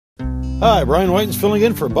Hi, Brian Whiten's filling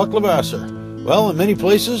in for Buck Lavasser. Well, in many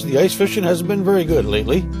places, the ice fishing hasn't been very good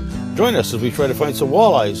lately. Join us as we try to find some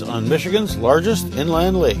walleyes on Michigan's largest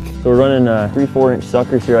inland lake. So we're running 3-4 inch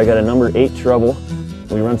suckers here. I got a number 8 treble.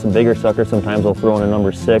 We run some bigger suckers. Sometimes I'll throw in a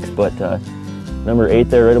number 6, but number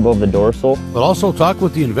 8 there right above the dorsal. We'll also talk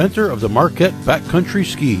with the inventor of the Marquette Backcountry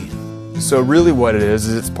Ski. So really what it is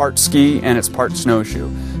it's part ski and it's part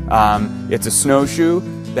snowshoe. It's a snowshoe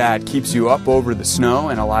that keeps you up over the snow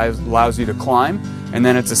and allows you to climb. And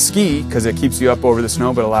then it's a ski because it keeps you up over the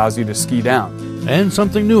snow but allows you to ski down. And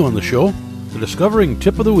something new on the show, the Discovering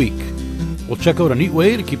Tip of the Week. We'll check out a neat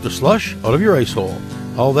way to keep the slush out of your ice hole.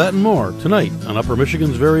 All that and more tonight on Upper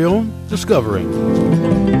Michigan's very own Discovering.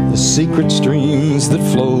 The secret streams that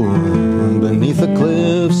flow beneath the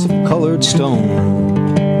cliffs of colored stone.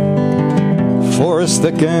 Forests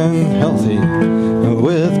thick and healthy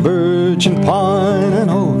with birch and pine and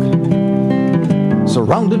oak.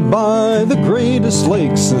 Surrounded by the greatest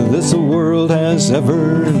lakes this world has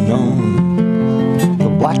ever known. The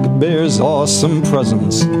black bear's awesome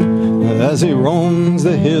presence as he roams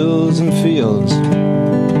the hills and fields.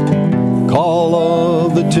 Call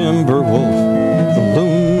of the timber wolf, the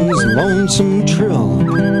loon's lonesome trill,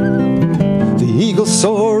 the eagle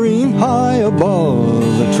soaring high above,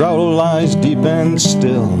 the trout lies deep and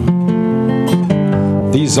still.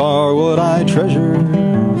 These are what I treasure,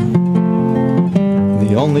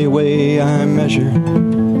 the only way I measure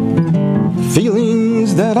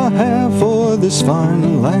feelings that I have for this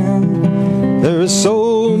fine land. There is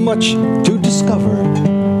so much to discover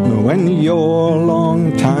when you're a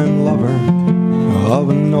long-time lover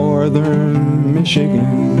of northern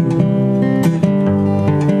Michigan.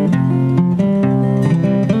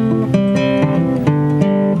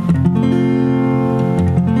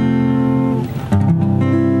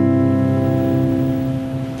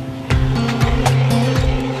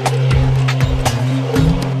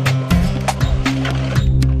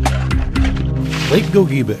 Lake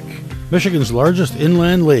Gogebic, Michigan's largest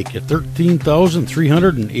inland lake at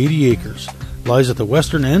 13,380 acres, lies at the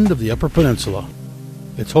western end of the Upper Peninsula.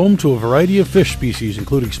 It's home to a variety of fish species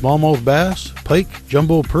including smallmouth bass, pike,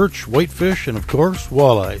 jumbo perch, whitefish, and of course,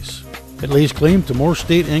 walleyes. It lays claim to more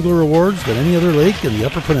state angler awards than any other lake in the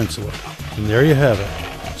Upper Peninsula. And there you have it.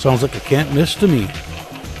 Sounds like a can't miss to me.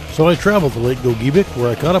 So I traveled to Lake Gogebic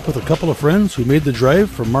where I caught up with a couple of friends who made the drive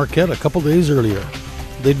from Marquette a couple days earlier.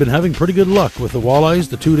 They'd been having pretty good luck with the walleyes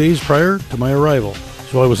the 2 days prior to my arrival,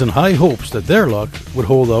 so I was in high hopes that their luck would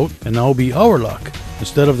hold out and now be our luck,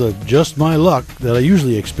 instead of the just my luck that I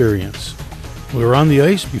usually experience. We were on the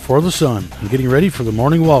ice before the sun and getting ready for the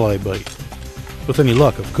morning walleye bite. With any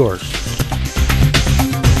luck, of course.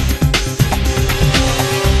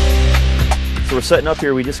 So we're setting up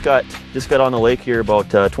here. We just got on the lake here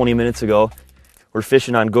about 20 minutes ago. We're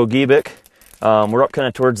fishing on Gogebic. We're up kind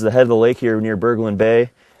of towards the head of the lake here near Berglund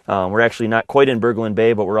Bay. We're actually not quite in Berglund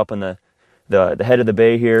Bay, but we're up in the head of the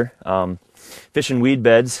bay here, fishing weed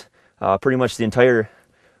beds. Pretty much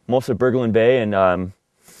most of Berglund Bay and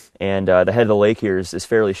the head of the lake here is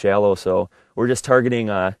fairly shallow. So we're just targeting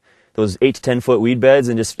those 8 to 10 foot weed beds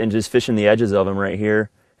and just fishing the edges of them right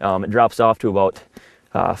here. It drops off to about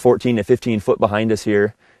 14 to 15 foot behind us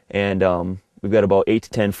here, and we've got about 8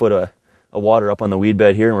 to 10 foot of water up on the weed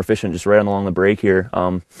bed here, and we're fishing just right along the break here.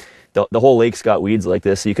 The whole lake's got weeds like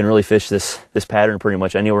this, so you can really fish this pattern pretty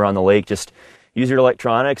much anywhere on the lake. Just use your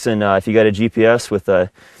electronics, and if you got a GPS with the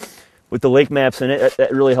lake maps in it,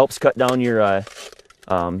 that really helps cut down your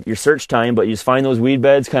search time. But you just find those weed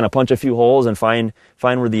beds, kind of punch a few holes, and find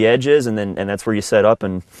where the edge is, and that's where you set up.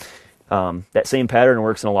 And that same pattern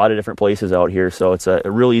works in a lot of different places out here. So it's a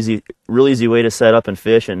real easy way to set up and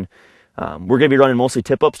fish. And we're going to be running mostly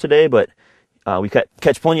tip-ups today, but we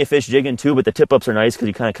catch plenty of fish jigging too, but the tip-ups are nice because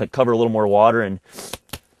you kind of cover a little more water, and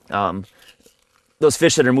those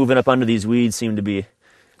fish that are moving up under these weeds seem to be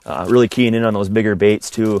really keying in on those bigger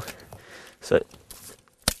baits too. So it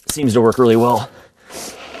seems to work really well.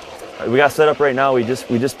 We got set up right now. We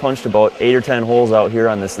just punched about 8 or 10 holes out here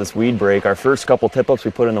on this weed break. Our first couple tip-ups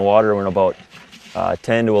we put in the water were in about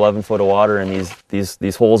 10 to 11 foot of water, and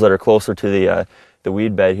these holes that are closer to the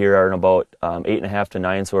weed bed here are in about 8.5 to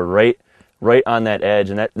 9, so we're right on that edge,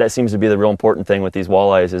 and that seems to be the real important thing with these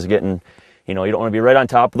walleyes is getting, you don't want to be right on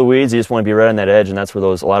top of the weeds, you just want to be right on that edge, and that's where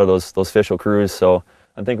a lot of those fish will cruise. So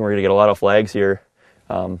I'm thinking we're going to get a lot of flags here,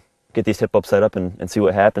 get these tip-ups set up and see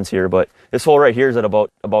what happens here. But this hole right here is at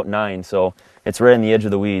about 9, so it's right on the edge of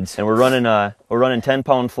the weeds. And we're running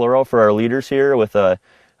 10-pound fluoro for our leaders here with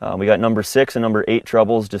we got number 6 and number 8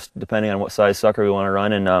 trebles, just depending on what size sucker we want to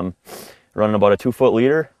run, and running about a 2-foot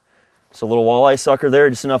leader. Just a little walleye sucker there,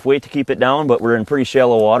 just enough weight to keep it down, but we're in pretty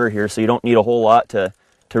shallow water here, so you don't need a whole lot to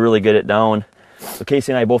really get it down. So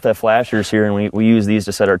Casey and I both have flashers here, and we use these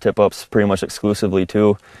to set our tip-ups pretty much exclusively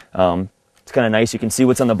too. It's kind of nice. You can see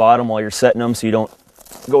what's on the bottom while you're setting them, so you don't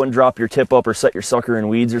go and drop your tip-up or set your sucker in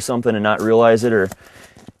weeds or something and not realize it, or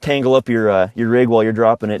tangle up your rig while you're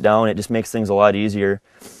dropping it down. It just makes things a lot easier.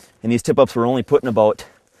 And these tip-ups we're only putting about,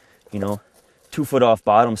 2 foot off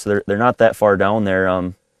bottom, so they're not that far down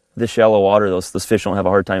there. This shallow water, those fish don't have a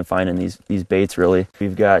hard time finding these baits really.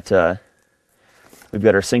 We've got our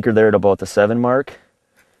sinker there at about the 7 mark.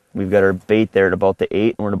 We've got our bait there at about the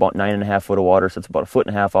 8, and we're at about 9.5 foot of water, so it's about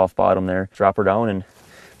 1.5 foot off bottom there. Drop her down and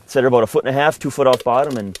set her about 1.5 foot, 2 foot off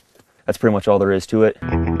bottom, and that's pretty much all there is to it.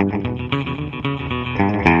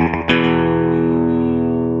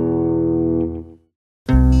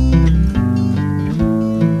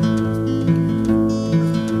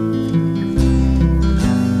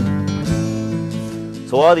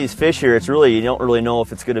 So a lot of these fish here, you don't really know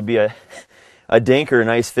if it's going to be a dink or a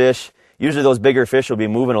nice fish. Usually those bigger fish will be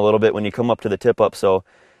moving a little bit when you come up to the tip up, so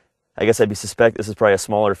I guess I'd suspect this is probably a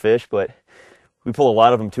smaller fish, but we pull a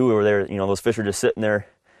lot of them too over there. Those fish are just sitting there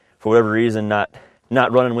for whatever reason, not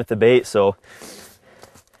running with the bait, so I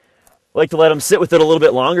like to let them sit with it a little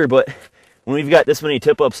bit longer, but when we've got this many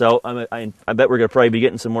tip ups out, I bet we're going to probably be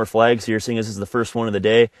getting some more flags here, seeing as this is the first one of the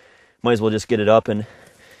day. Might as well just get it up. And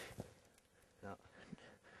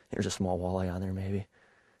there's a small walleye on there, maybe.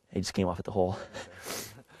 He just came off at the hole.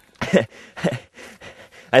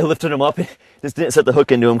 I lifted him up, just didn't set the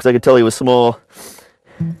hook into him because I could tell he was small.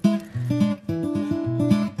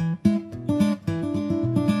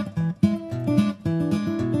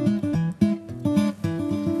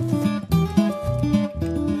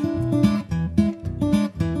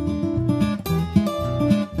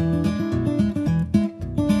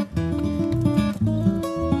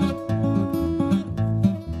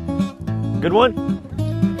 Good one.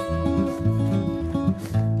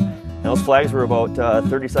 Those flags were about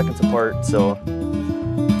 30 seconds apart, so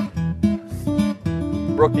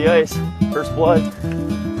broke the ice. First blood.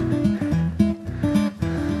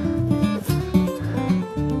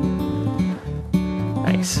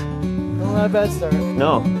 Nice. Not a bad start.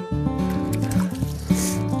 No.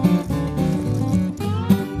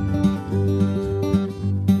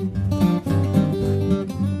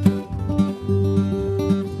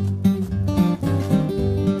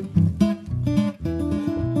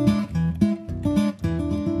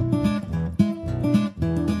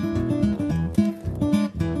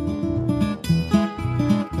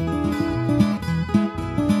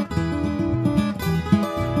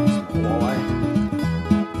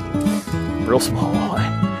 Real small walleye.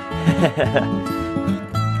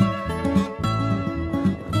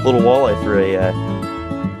 Little walleye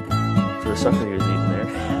for a sucker he was eating there.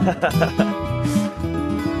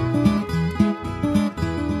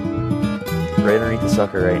 Right underneath the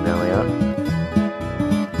sucker right now, yeah.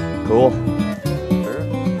 Cool.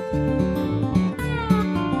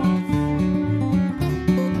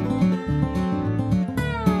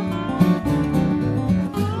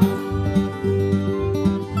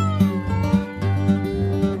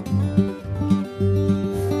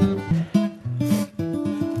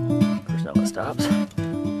 Stops.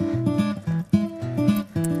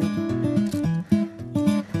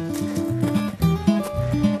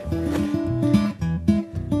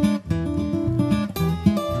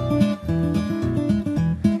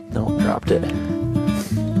 Nope, dropped it.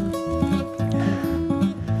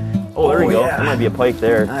 Oh, there we go. Yeah. That might be a pike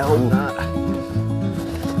there. I hope not.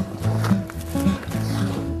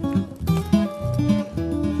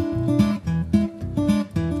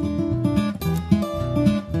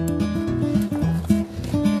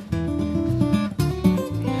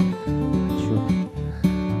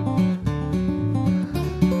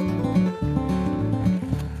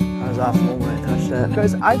 Off the moment I touched that.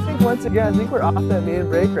 Because I think once again, we're off that main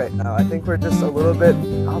break right now. I think we're just a little bit,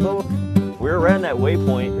 although we're around that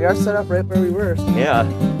waypoint. We are set up right where we were. So yeah.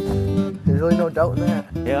 There's really no doubt in that.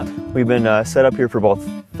 Yeah. We've been set up here for about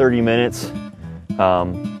 30 minutes,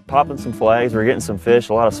 popping some flags. We're getting some fish,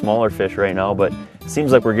 a lot of smaller fish right now, but it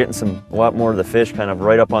seems like we're getting a lot more of the fish kind of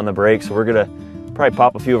right up on the break. So we're gonna probably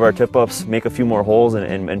pop a few of our tip ups, make a few more holes,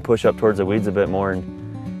 and push up towards the weeds a bit more,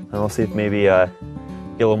 and we'll see if maybe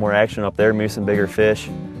get a little more action up there, maybe some bigger fish.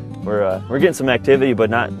 We're getting some activity,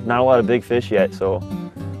 but not a lot of big fish yet, so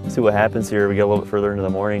we'll see what happens here. We get a little bit further into the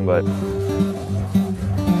morning, but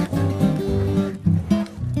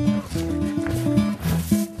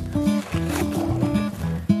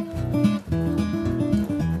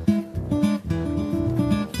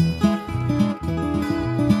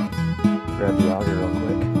grab the auger real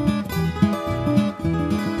quick.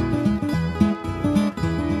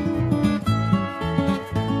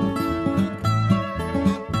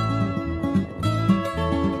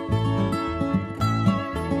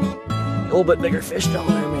 little bit bigger fish down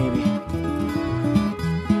there maybe.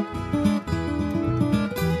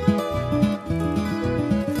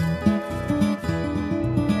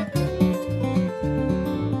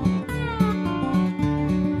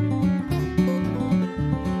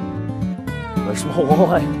 Another small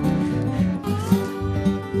walleye.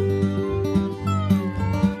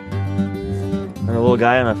 And a little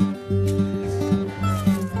guy on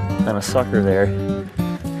a sucker there.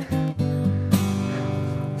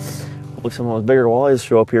 Hopefully some of those bigger walleyes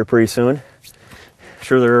show up here pretty soon. I'm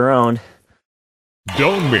sure they're around.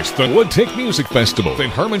 Don't miss the Woodtick Music Festival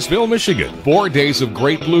in Hermansville, Michigan. 4 days of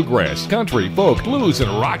great bluegrass, country, folk, blues,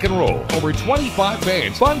 and rock and roll. Over 25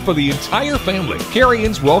 bands, fun for the entire family.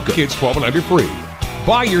 Carry-ins welcome kids 12 and under free.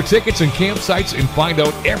 Buy your tickets and campsites and find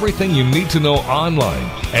out everything you need to know online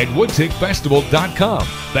at woodtickfestival.com.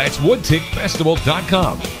 That's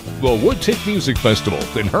woodtickfestival.com. The Woodtick Music Festival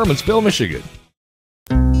in Hermansville, Michigan.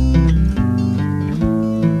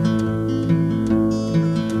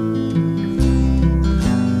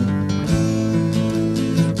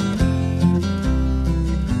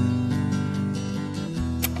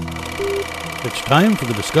 It's time for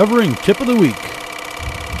the Discovering Tip of the Week.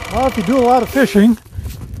 Well, if you do a lot of fishing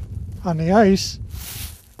on the ice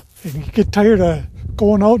and you get tired of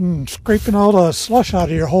going out and scraping all the slush out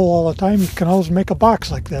of your hole all the time, you can always make a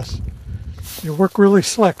box like this. You work really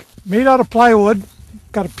slick. Made out of plywood,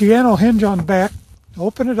 got a piano hinge on the back.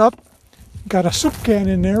 Open it up, got a soup can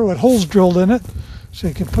in there with holes drilled in it so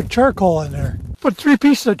you can put charcoal in there. Put 3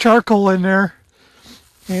 pieces of charcoal in there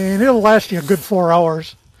and it'll last you a good 4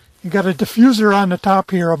 hours. You got a diffuser on the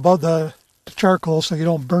top here above the charcoal so you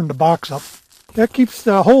don't burn the box up. That keeps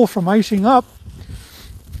the hole from icing up.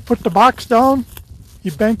 Put the box down,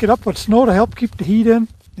 you bank it up with snow to help keep the heat in.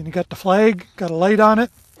 Then you got the flag, got a light on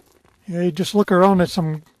it. You just look around at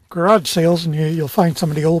some garage sales and you'll find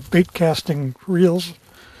some of the old bait casting reels.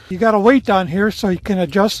 You got a weight on here so you can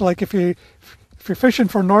adjust, like if you're fishing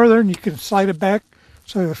for northern, you can slide it back.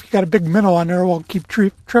 So if you got a big minnow on there, it won't keep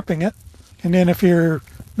tripping it. And then if you're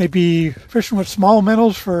maybe fishing with small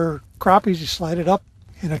minnows for crappies, you slide it up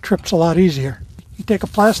and it trips a lot easier. You take a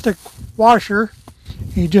plastic washer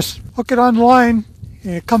and you just hook it on the line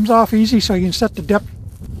and it comes off easy so you can set the depth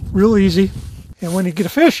real easy. And when you get a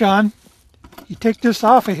fish on, you take this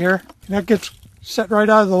off of here and that gets set right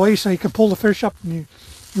out of the way so you can pull the fish up and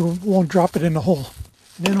you won't drop it in the hole.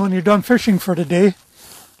 And then when you're done fishing for the day,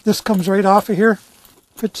 this comes right off of here,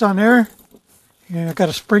 fits on there, and I got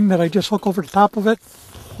a spring that I just hook over the top of it,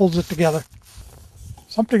 holds it together.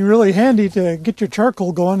 Something really handy to get your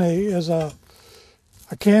charcoal going is a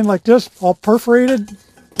can like this, all perforated,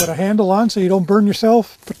 put a handle on so you don't burn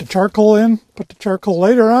yourself. Put the charcoal in, put the charcoal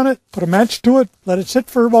lighter on it, put a match to it, let it sit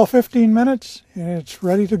for about 15 minutes, and it's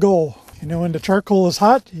ready to go. And then when the charcoal is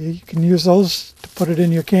hot, you can use those to put it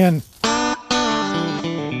in your can.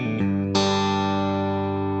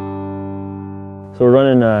 So we're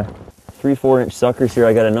running 3-4 inch suckers here.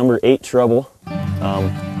 I got a number 8 treble.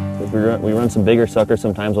 We run some bigger suckers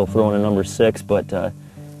sometimes. I'll throw in a number 6, but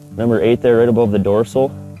number 8 there right above the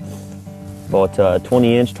dorsal. About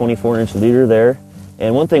 20 inch, 24 inch leader there.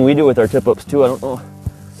 And one thing we do with our tip ups too, I don't know,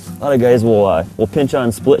 a lot of guys will pinch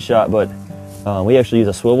on split shot, but we actually use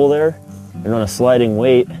a swivel there and run a sliding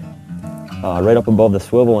weight right up above the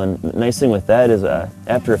swivel. And the nice thing with that is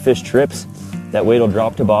after a fish trips, that weight will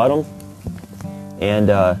drop to bottom and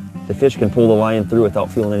the fish can pull the line through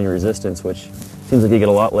without feeling any resistance, which seems like you get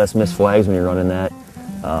a lot less missed flags when you're running that.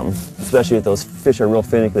 Especially if those fish are real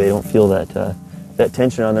finicky, they don't feel that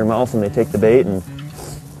tension on their mouth when they take the bait and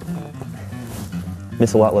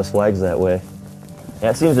miss a lot less flags that way.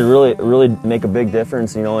 Yeah, it seems to really make a big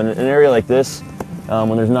difference, you know, in an area like this,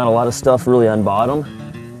 when there's not a lot of stuff really on bottom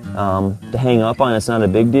to hang up on. It's not a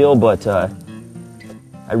big deal, but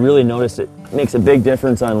I really noticed it makes a big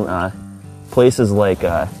difference on places like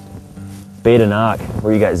Beta Knock,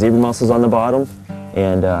 where you got zebra mussels on the bottom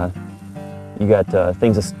and you got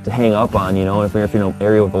things to hang up on, you know, if you're in an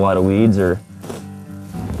area with a lot of weeds or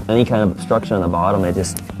any kind of obstruction on the bottom. It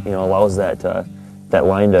just, you know, allows that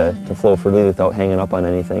line to flow freely without hanging up on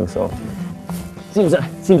anything. So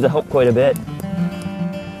it seems to help quite a bit.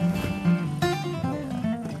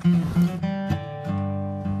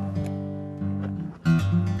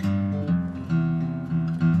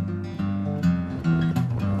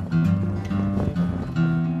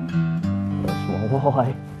 Small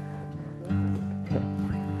walleye.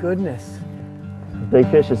 Goodness. Big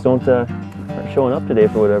fish just aren't showing up today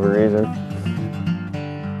for whatever reason.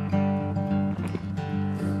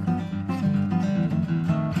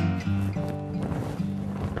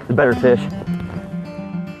 It's a better fish.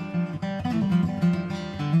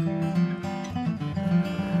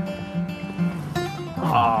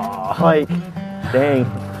 pike. Dang,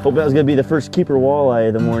 hope that was gonna be the first keeper walleye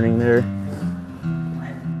of the morning there.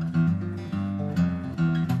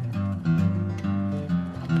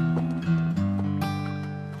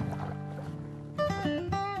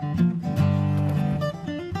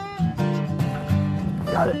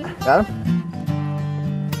 Got it. Got him?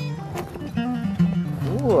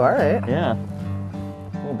 Ooh, all right. Yeah,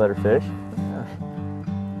 a little better fish.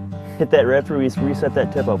 Hit that right after we reset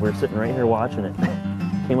that tip up. We were sitting right here watching it.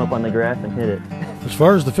 Came up on the graph and hit it. As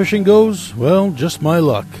far as the fishing goes, well, just my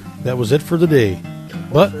luck. That was it for the day.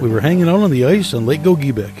 But we were hanging out on the ice on Lake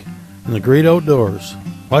Gogebic in the great outdoors,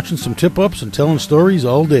 watching some tip-ups and telling stories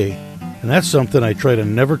all day. And that's something I try to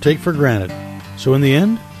never take for granted. So in the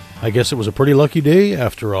end, I guess it was a pretty lucky day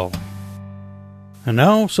after all. And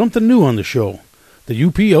now, something new on the show, the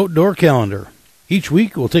UP Outdoor Calendar. Each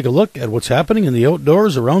week, we'll take a look at what's happening in the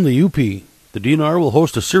outdoors around the UP. The DNR will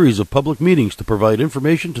host a series of public meetings to provide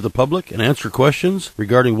information to the public and answer questions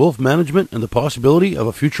regarding wolf management and the possibility of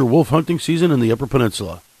a future wolf hunting season in the Upper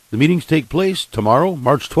Peninsula. The meetings take place tomorrow,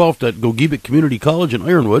 March 12th at Gogebic Community College in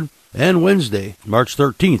Ironwood, and Wednesday, March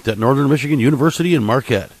 13th at Northern Michigan University in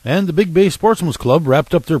Marquette. And the Big Bay Sportsman's Club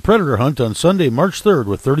wrapped up their predator hunt on Sunday, March 3rd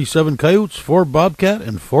with 37 coyotes, 4 bobcat,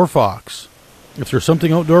 and 4 fox. If there's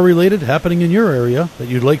something outdoor related happening in your area that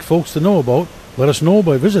you'd like folks to know about, let us know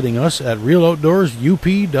by visiting us at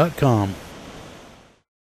realoutdoorsup.com.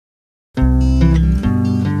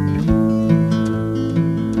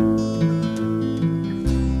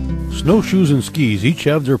 Snowshoes and skis each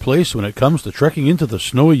have their place when it comes to trekking into the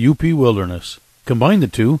snowy UP wilderness. Combine the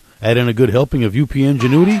two, add in a good helping of UP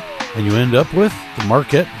ingenuity, and you end up with the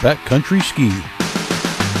Marquette Backcountry Ski.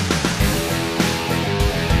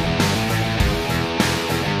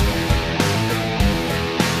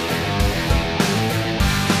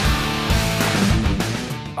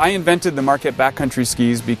 I invented the Marquette Backcountry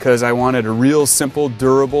Skis because I wanted a real simple,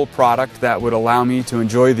 durable product that would allow me to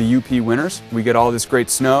enjoy the UP winters. We get all this great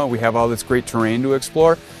snow, we have all this great terrain to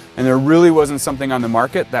explore, and there really wasn't something on the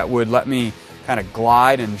market that would let me kind of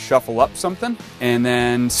glide and shuffle up something and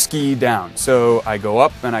then ski down. So I go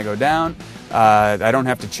up and I go down. I don't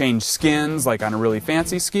have to change skins like on a really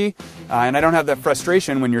fancy ski, and I don't have that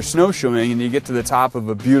frustration when you're snowshoeing and you get to the top of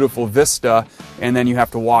a beautiful vista and then you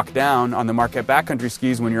have to walk down. On the Marquette Backcountry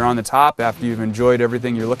Skis, when you're on the top after you've enjoyed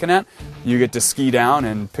everything you're looking at, you get to ski down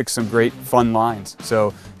and pick some great fun lines.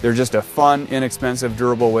 So they're just a fun, inexpensive,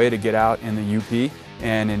 durable way to get out in the UP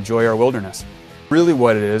and enjoy our wilderness. Really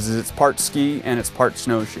what it is it's part ski and it's part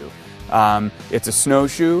snowshoe. It's a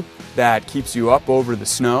snowshoe that keeps you up over the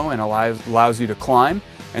snow and allows you to climb,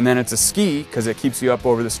 and then it's a ski because it keeps you up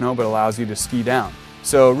over the snow but allows you to ski down.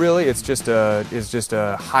 So really it's just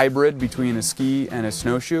a hybrid between a ski and a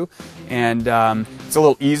snowshoe, and it's a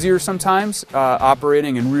little easier sometimes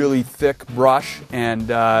operating in really thick brush and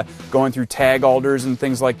going through tag alders and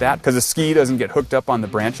things like that because a ski doesn't get hooked up on the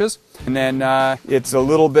branches. And then it's a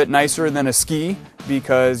little bit nicer than a ski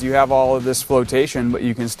because you have all of this flotation but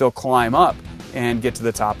you can still climb up and get to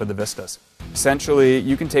the top of the vistas. Essentially,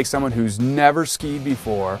 you can take someone who's never skied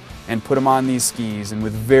before and put them on these skis, and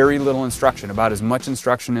with very little instruction, about as much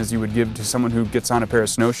instruction as you would give to someone who gets on a pair of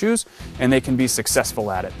snowshoes, and they can be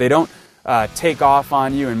successful at it. They don't take off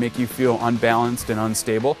on you and make you feel unbalanced and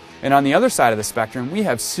unstable. And on the other side of the spectrum, we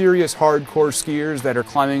have serious hardcore skiers that are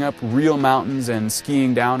climbing up real mountains and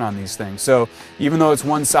skiing down on these things. So even though it's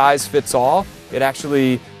one size fits all, it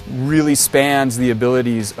actually really spans the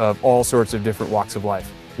abilities of all sorts of different walks of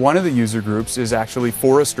life. One of the user groups is actually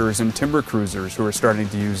foresters and timber cruisers who are starting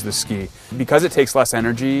to use the ski. Because it takes less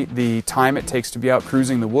energy, the time it takes to be out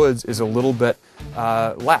cruising the woods is a little bit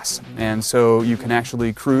less. And so you can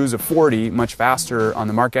actually cruise a 40 much faster on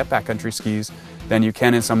the Marquette Backcountry Skis than you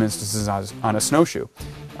can in some instances on a snowshoe.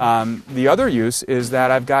 The other use is that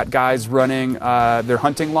I've got guys running their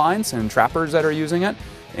hunting lines and trappers that are using it,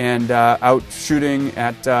 and out shooting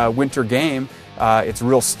at winter game. It's a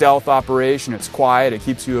real stealth operation, it's quiet, it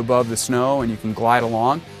keeps you above the snow and you can glide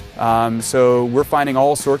along. So we're finding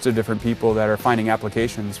all sorts of different people that are finding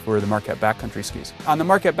applications for the Marquette Backcountry Skis. On the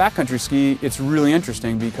Marquette Backcountry Ski, it's really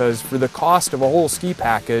interesting because for the cost of a whole ski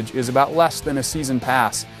package is about less than a season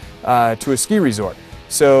pass to a ski resort.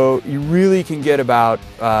 So you really can get about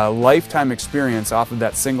lifetime experience off of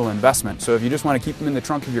that single investment. So if you just want to keep them in the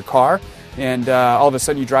trunk of your car and all of a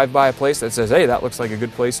sudden you drive by a place that says, hey, that looks like a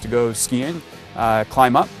good place to go skiing,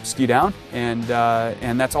 climb up, ski down, and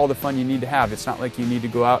that's all the fun you need to have. It's not like you need to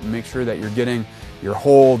go out and make sure that you're getting your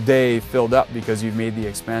whole day filled up because you've made the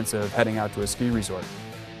expense of heading out to a ski resort.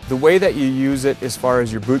 The way that you use it as far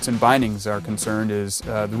as your boots and bindings are concerned is,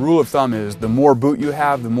 the rule of thumb is the more boot you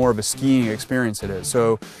have, the more of a skiing experience it is.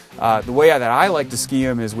 So the way that I like to ski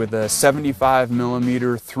them is with a 75mm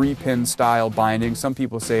 3-pin style binding. Some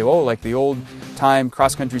people say, oh, like the old time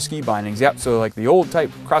cross-country ski bindings. Yep, so like the old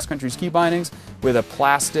type cross-country ski bindings with a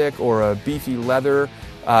plastic or a beefy leather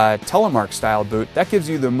telemark style boot. That gives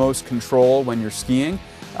you the most control when you're skiing.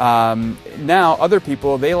 Now other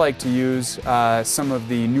people, they like to use some of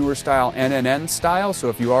the newer style NNN style. So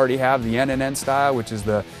if you already have the NNN style, which is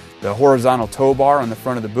the horizontal toe bar on the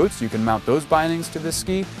front of the boots, you can mount those bindings to this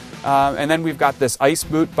ski. And then we've got this ice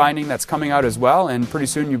boot binding that's coming out as well, and pretty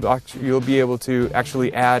soon you'll be able to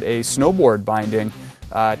actually add a snowboard binding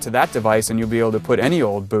to that device, and you'll be able to put any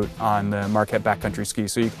old boot on the Marquette Backcountry Ski.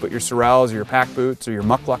 So you can put your Sorels or your pack boots or your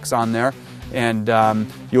mucklucks on there, and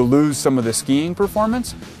you'll lose some of the skiing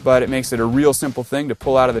performance, but it makes it a real simple thing to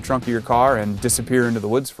pull out of the trunk of your car and disappear into the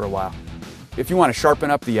woods for a while. If you want to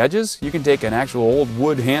sharpen up the edges, you can take an actual old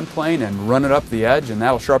wood hand plane and run it up the edge, and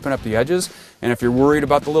that'll sharpen up the edges. And if you're worried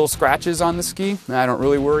about the little scratches on the ski, I don't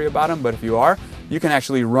really worry about them, but if you are, you can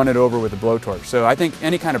actually run it over with a blowtorch. So I think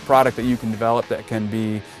any kind of product that you can develop that can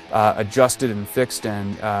be adjusted and fixed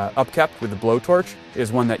and upkept with a blowtorch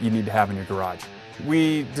is one that you need to have in your garage.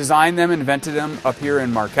 We designed them, invented them up here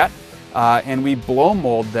in Marquette. And we blow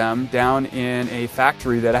mold them down in a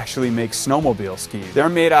factory that actually makes snowmobile skis. They're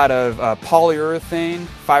made out of polyurethane,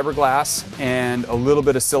 fiberglass, and a little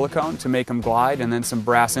bit of silicone to make them glide, and then some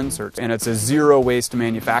brass inserts. And it's a zero waste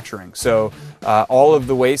manufacturing. So all of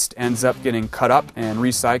the waste ends up getting cut up and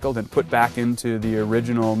recycled and put back into the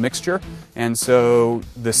original mixture. And so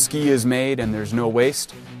the ski is made and there's no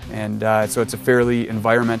waste. And so it's a fairly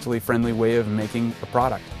environmentally friendly way of making a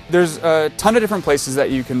product. There's a ton of different places that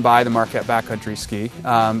you can buy the Marquette Backcountry Ski.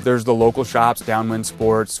 There's the local shops, Downwind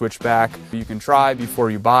Sports, Switchback. You can try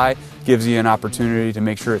before you buy. Gives you an opportunity to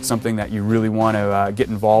make sure it's something that you really want to get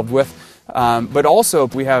involved with. But also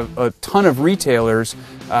we have a ton of retailers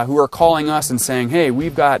who are calling us and saying, hey,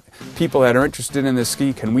 we've got people that are interested in this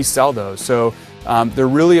ski, can we sell those? So they're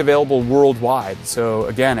really available worldwide. So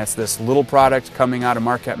again, it's this little product coming out of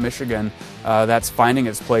Marquette, Michigan that's finding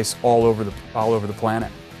its place all over the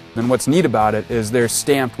planet. And what's neat about it is they're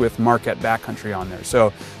stamped with Marquette Backcountry on there.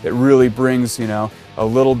 So it really brings, you know, a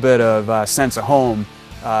little bit of sense of home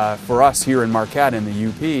for us here in Marquette in the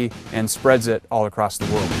UP, and spreads it all across the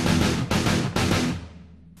world.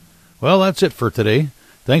 Well, that's it for today.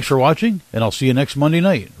 Thanks for watching, and I'll see you next Monday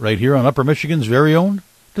night right here on Upper Michigan's very own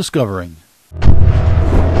Discovering.